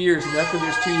for 2 years, and after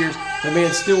those 2 years, the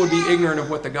man still would be ignorant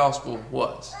of what the gospel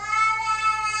was.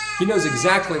 He knows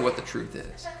exactly what the truth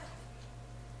is.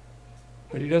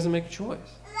 But he doesn't make a choice.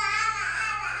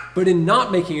 But in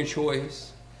not making a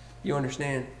choice, you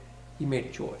understand, he made a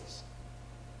choice.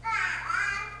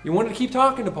 He wanted to keep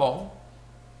talking to Paul.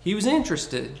 He was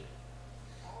interested.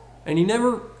 And he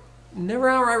never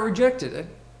outright rejected it.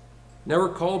 Never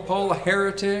called Paul a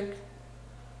heretic.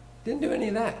 Didn't do any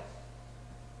of that.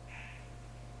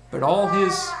 But all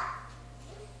his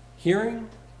hearing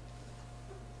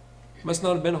must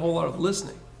not have been a whole lot of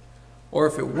listening. Or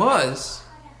if it was,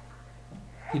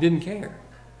 he didn't care.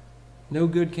 No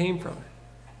good came from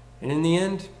it. And in the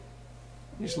end,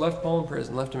 he just left Paul in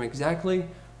prison, left him exactly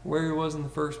where he was in the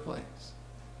first place.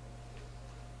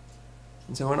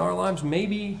 And so in our lives,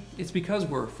 maybe it's because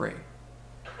we're afraid.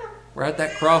 We're at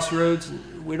that crossroads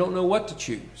and we don't know what to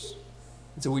choose.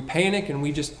 And so we panic and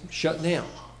we just shut down.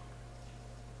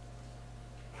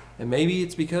 And maybe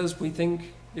it's because we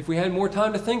think if we had more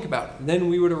time to think about it, then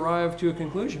we would arrive to a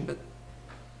conclusion. But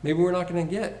maybe we're not going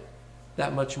to get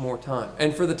that much more time.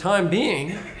 And for the time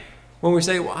being, when we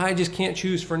say, well, I just can't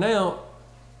choose for now,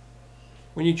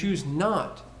 when you choose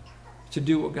not to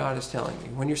do what God is telling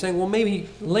you, when you're saying, well, maybe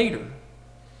later,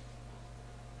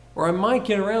 or I might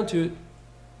get around to it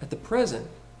at the present,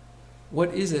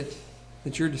 what is it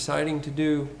that you're deciding to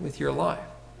do with your life?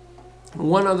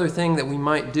 One other thing that we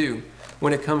might do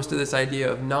when it comes to this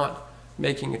idea of not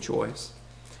making a choice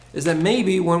is that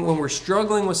maybe when we're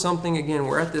struggling with something, again,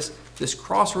 we're at this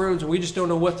crossroads and we just don't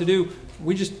know what to do,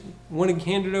 we just want to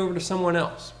hand it over to someone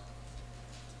else.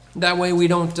 That way we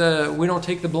don't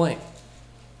take the blame.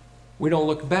 We don't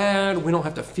look bad. We don't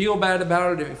have to feel bad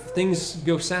about it. If things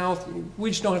go south,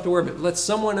 we just don't have to worry about it. Let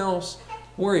someone else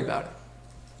worry about it.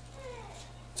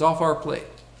 It's off our plate.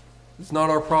 It's not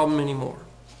our problem anymore.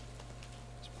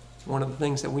 It's one of the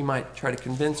things that we might try to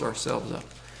convince ourselves of.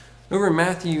 Over in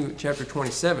Matthew chapter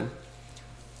 27,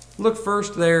 look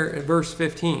first there at verse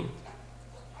 15.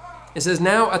 It says,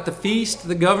 "Now at the feast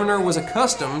the governor was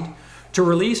accustomed to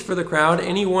release for the crowd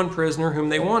any one prisoner whom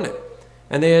they wanted.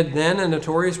 And they had then a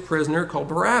notorious prisoner called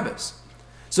Barabbas.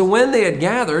 So when they had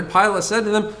gathered, Pilate said to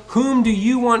them, 'Whom do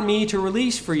you want me to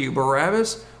release for you,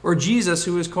 Barabbas or Jesus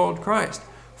who is called Christ?'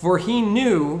 For he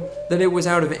knew that it was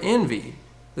out of envy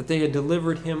that they had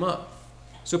delivered him up."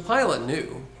 So Pilate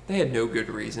knew they had no good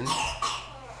reason.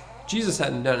 Jesus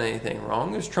hadn't done anything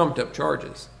wrong. It was trumped up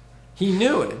charges. He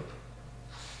knew it.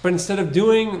 But instead of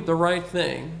doing the right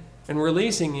thing and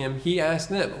releasing him, he asked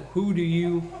them, "Who do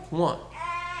you want?"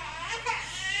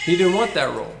 He didn't want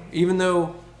that role, even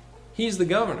though he's the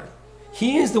governor.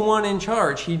 He is the one in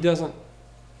charge. He doesn't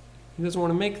want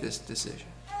to make this decision.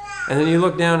 And then you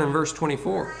look down in verse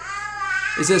 24.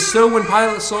 It says, "So when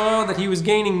Pilate saw that he was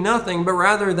gaining nothing, but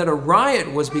rather that a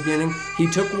riot was beginning, he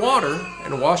took water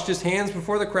and washed his hands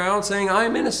before the crowd, saying, 'I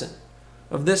am innocent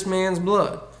of this man's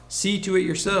blood. See to it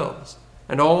yourselves.'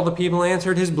 And all the people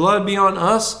answered, 'His blood be on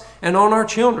us and on our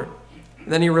children.'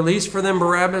 Then he released for them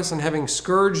Barabbas, and having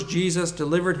scourged Jesus,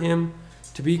 delivered him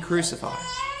to be crucified."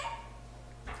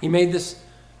 He made this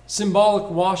symbolic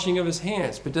washing of his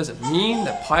hands, but does it mean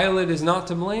that Pilate is not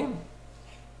to blame?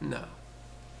 No.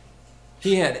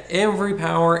 He had every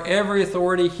power, every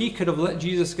authority. He could have let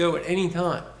Jesus go at any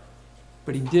time,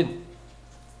 but he didn't.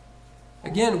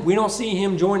 Again, we don't see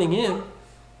him joining in.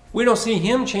 We don't see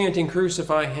him chanting,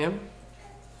 "Crucify him."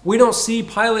 We don't see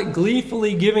Pilate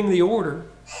gleefully giving the order,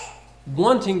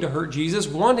 wanting to hurt Jesus,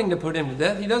 wanting to put him to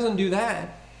death. He doesn't do that.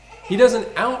 He doesn't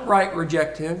outright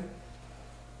reject him.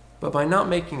 But by not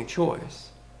making a choice,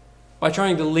 by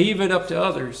trying to leave it up to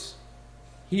others,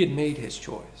 he had made his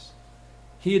choice.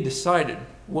 He had decided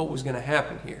what was going to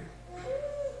happen here.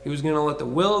 He was going to let the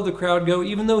will of the crowd go,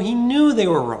 even though he knew they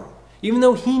were wrong, even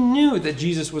though he knew that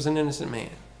Jesus was an innocent man.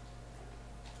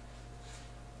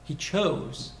 He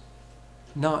chose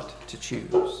not to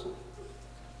choose.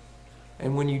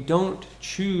 And when you don't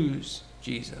choose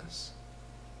Jesus,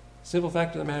 the simple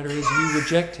fact of the matter is you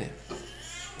reject him.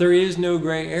 There is no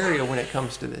gray area when it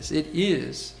comes to this. It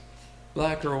is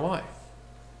black or white.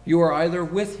 You are either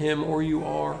with him or you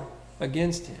are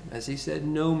against him. As he said,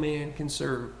 no man can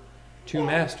serve two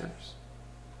masters.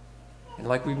 And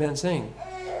like we've been saying,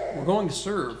 we're going to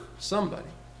serve somebody.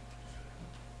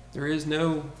 There is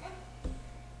no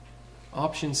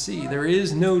option C. There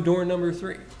is no door number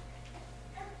 3.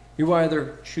 You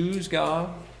either choose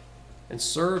God and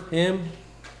serve him,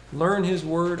 learn his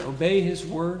word, obey his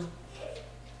word,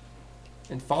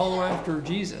 and follow after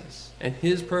Jesus and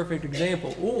his perfect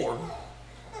example, or,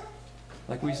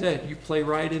 like we said, you play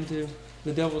right into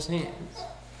the devil's hands.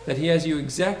 That he has you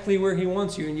exactly where he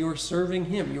wants you, and you are serving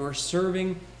him. You are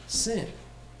serving sin.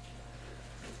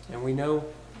 And we know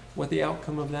what the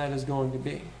outcome of that is going to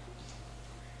be.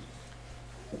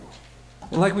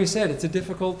 And like we said, it's a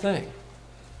difficult thing,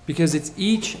 because it's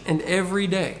each and every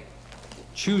day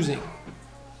choosing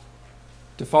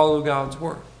to follow God's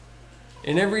word.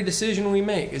 In every decision we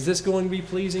make, is this going to be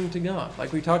pleasing to God?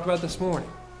 Like we talked about this morning.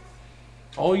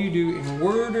 All you do in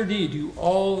word or deed, do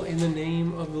all in the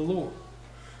name of the Lord.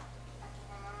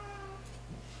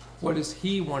 What does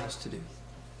he want us to do?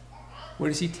 What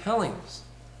is he telling us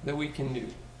that we can do?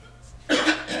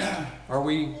 Are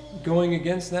we going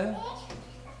against that?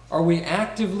 Are we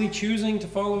actively choosing to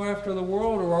follow after the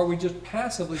world, or are we just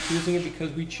passively choosing it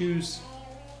because we choose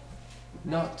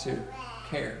not to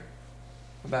care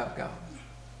about God?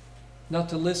 Not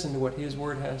to listen to what his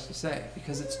word has to say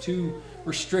because it's too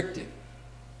restrictive.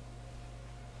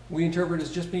 We interpret it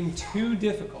as just being too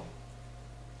difficult.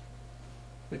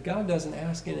 But God doesn't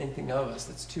ask anything of us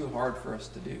that's too hard for us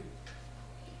to do.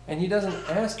 And he doesn't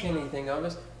ask anything of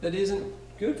us that isn't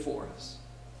good for us.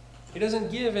 He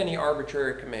doesn't give any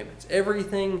arbitrary commandments.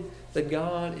 Everything that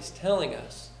God is telling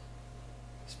us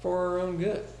is for our own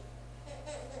good.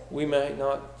 We might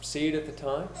not see it at the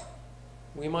time.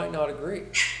 We might not agree.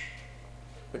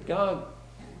 But God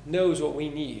knows what we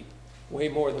need way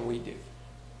more than we do.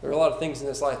 There are a lot of things in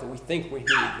this life that we think we need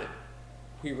that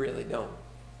we really don't.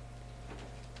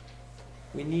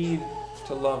 We need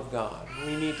to love God.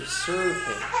 We need to serve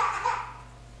him.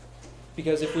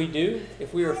 Because if we do,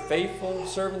 if we are faithful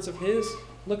servants of his,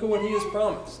 look at what he has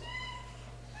promised.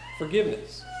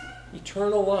 Forgiveness,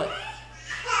 eternal life,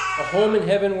 A home in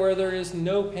heaven where there is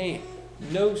no pain,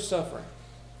 no suffering,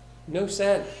 no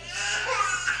sadness.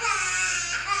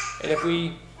 And if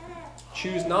we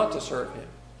choose not to serve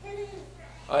Him,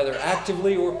 either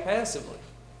actively or passively,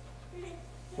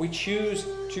 we choose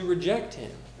to reject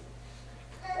Him.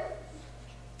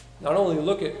 Not only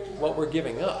look at what we're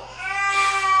giving up,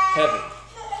 heaven,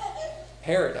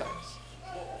 paradise,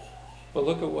 but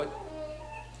look at what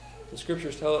the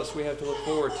Scriptures tell us we have to look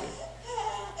forward to.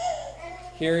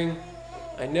 Hearing,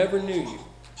 "I never knew you.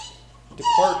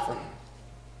 Depart from me."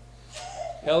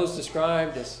 Hell is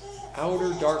described as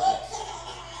outer darkness,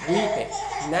 weeping,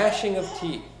 gnashing of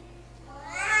teeth,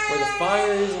 where the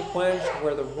fire isn't quenched,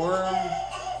 where the worm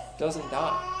doesn't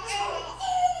die.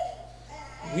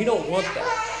 We don't want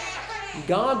that.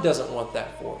 God doesn't want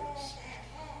that for us.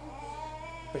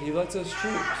 But He lets us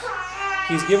choose.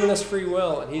 He's given us free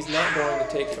will, and He's not going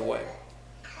to take it away.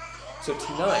 So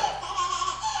tonight,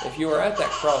 if you are at that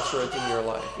crossroads in your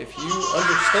life, if you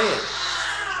understand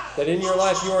that in your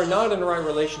life you are not in the right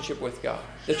relationship with God,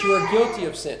 that you are guilty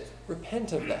of sin,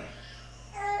 repent of that.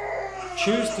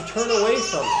 Choose to turn away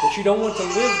from it, that you don't want to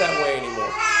live that way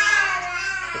anymore.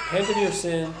 Repent of your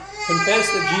sin. Confess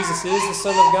that Jesus is the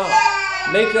Son of God.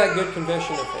 Make that good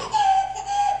confession of Him.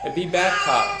 And be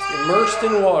baptized, immersed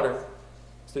in water,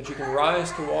 so that you can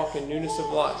rise to walk in newness of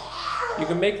life. You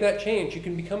can make that change. You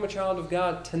can become a child of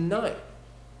God tonight,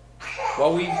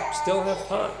 while we still have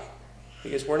time,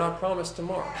 because we're not promised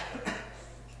tomorrow.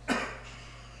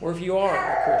 Or if you are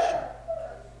a Christian,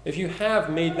 if you have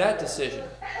made that decision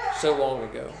so long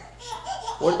ago,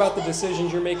 what about the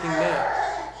decisions you're making now?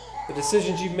 The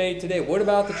decisions you've made today? What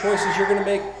about the choices you're going to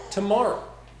make tomorrow?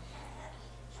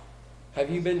 Have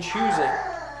you been choosing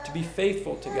to be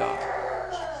faithful to God?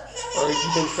 Or have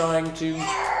you been trying to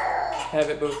have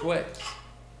it both ways?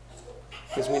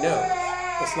 Because we know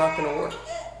that's not going to work.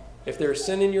 If there is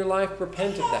sin in your life,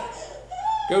 repent of that.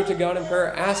 Go to God in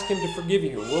prayer. Ask Him to forgive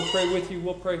you. We'll pray with you.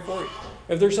 We'll pray for you.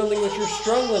 If there's something that you're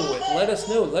struggling with, let us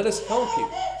know. Let us help you.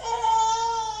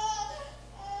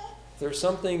 If there's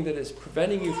something that is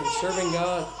preventing you from serving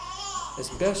God as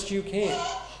best you can,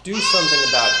 do something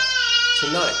about it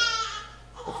tonight,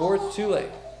 before it's too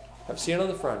late. Have a seat on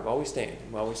the front while we stand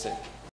and while we sing.